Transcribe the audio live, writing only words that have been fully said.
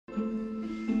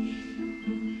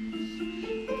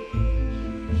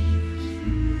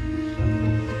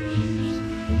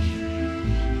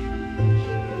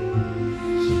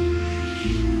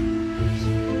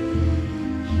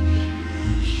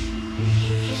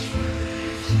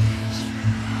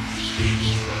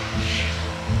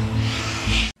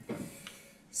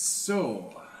So,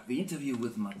 the interview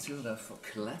with Matilda for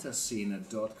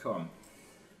kletterscene.com.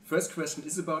 First question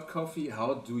is about coffee.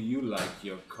 How do you like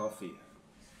your coffee?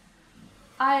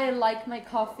 I like my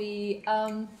coffee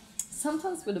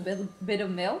sometimes with a bit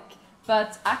of milk,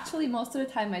 but actually most of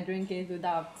the time I drink it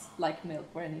without like milk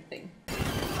or anything.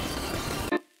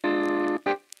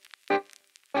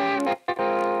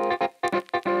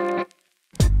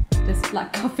 Just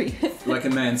black coffee. Like a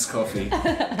man's coffee.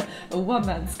 A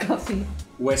woman's coffee.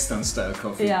 Western style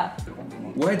coffee. Yeah.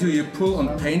 Why do you pull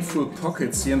on painful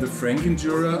pockets here in the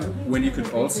FRANKENJURA when you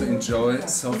could also enjoy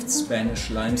soft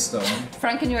Spanish limestone?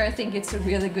 FRANKENJURA, I think it's a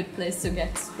really good place to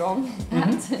get strong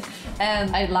at.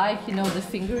 And I like, the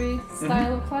fingery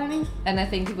style of climbing. And I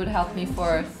think it would help me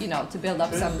for, to build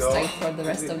up some strength for the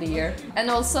rest of the year.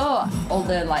 And also all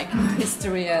the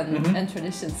history and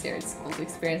traditions here. It's cool to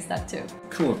experience that too.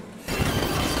 Cool.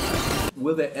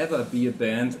 Will there ever be a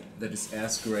band that is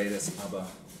as great as ABBA?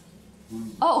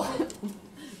 Oh,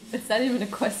 is that even a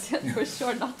question? For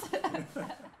sure not.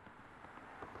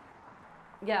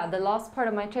 Yeah, the last part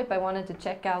of my trip I wanted to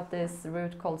check out this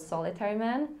route called Solitary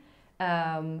Man.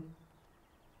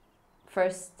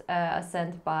 First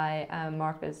ascent by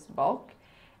Markus Bock.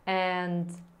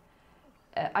 And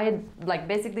I had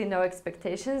basically no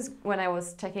expectations when I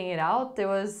was checking it out. There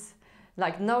was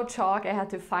no chalk. I had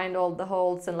to find all the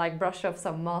holes and brush off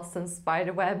some moss and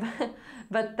spider web.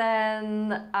 But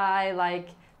then I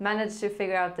managed to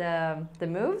figure out the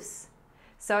moves.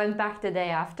 So I went back the day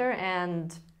after,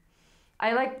 and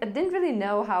I didn't really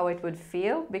know how it would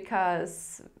feel,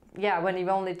 because when you've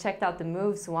only checked out the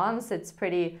moves once, it's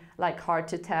pretty hard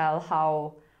to tell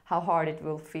how hard it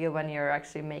will feel when you're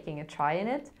actually making a try in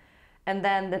it. And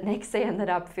then the next day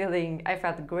I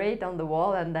felt great on the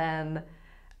wall, and then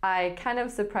I kind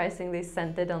of surprisingly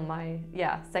sent it on my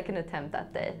second attempt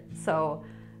that day. So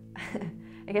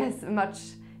I guess much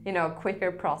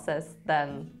quicker process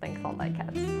than Klondike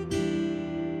had.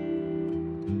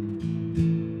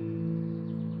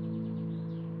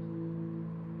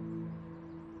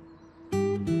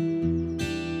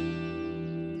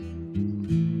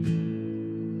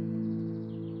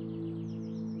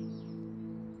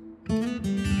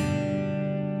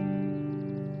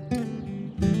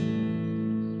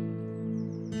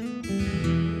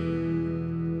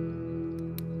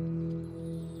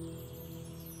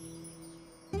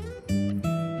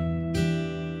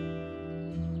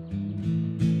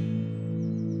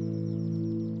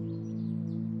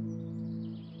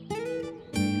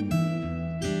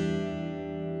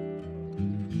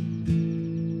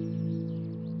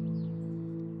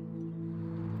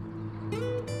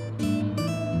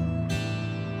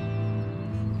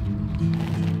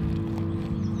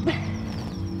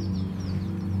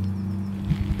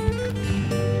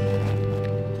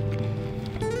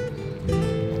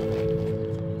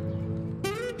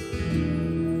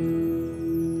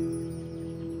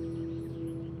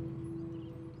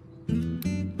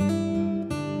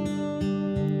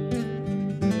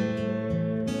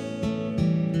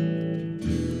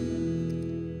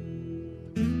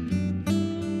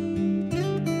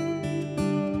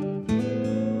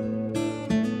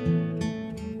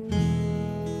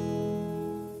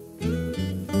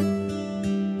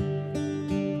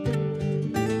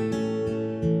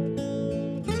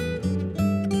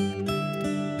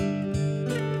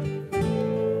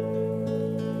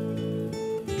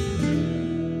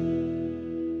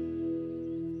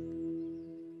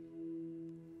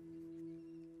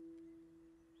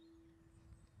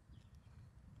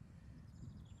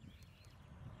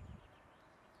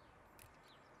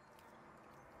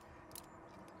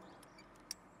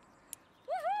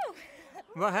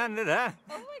 Vad hände där?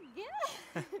 Oh my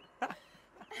god!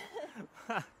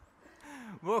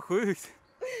 Vad sjukt!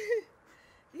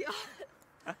 Ja.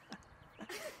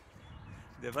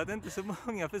 Det var inte så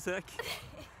många försök.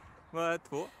 Var det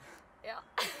 2?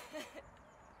 Ja.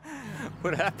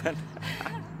 What happened?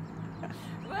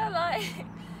 Well, I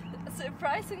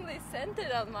surprisingly sent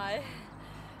it on my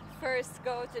first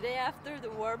go today after the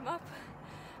warm-up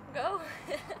go.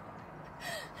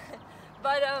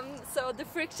 But so the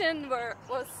friction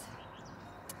was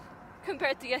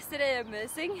compared to yesterday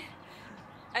amazing.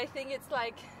 I think it's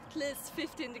at least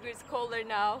 15 degrees colder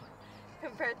now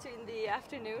compared to in the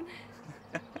afternoon.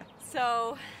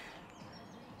 So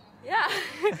yeah,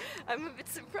 I'm a bit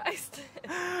surprised.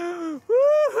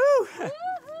 Woohoo!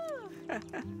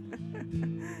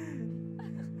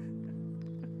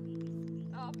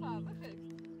 Ja, fan vad sjukt.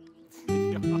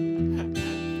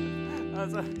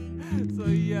 Alltså,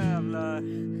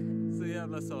 så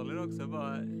jävla solid också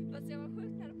bara. Fast jag var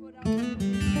sjukt nära på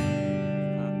det.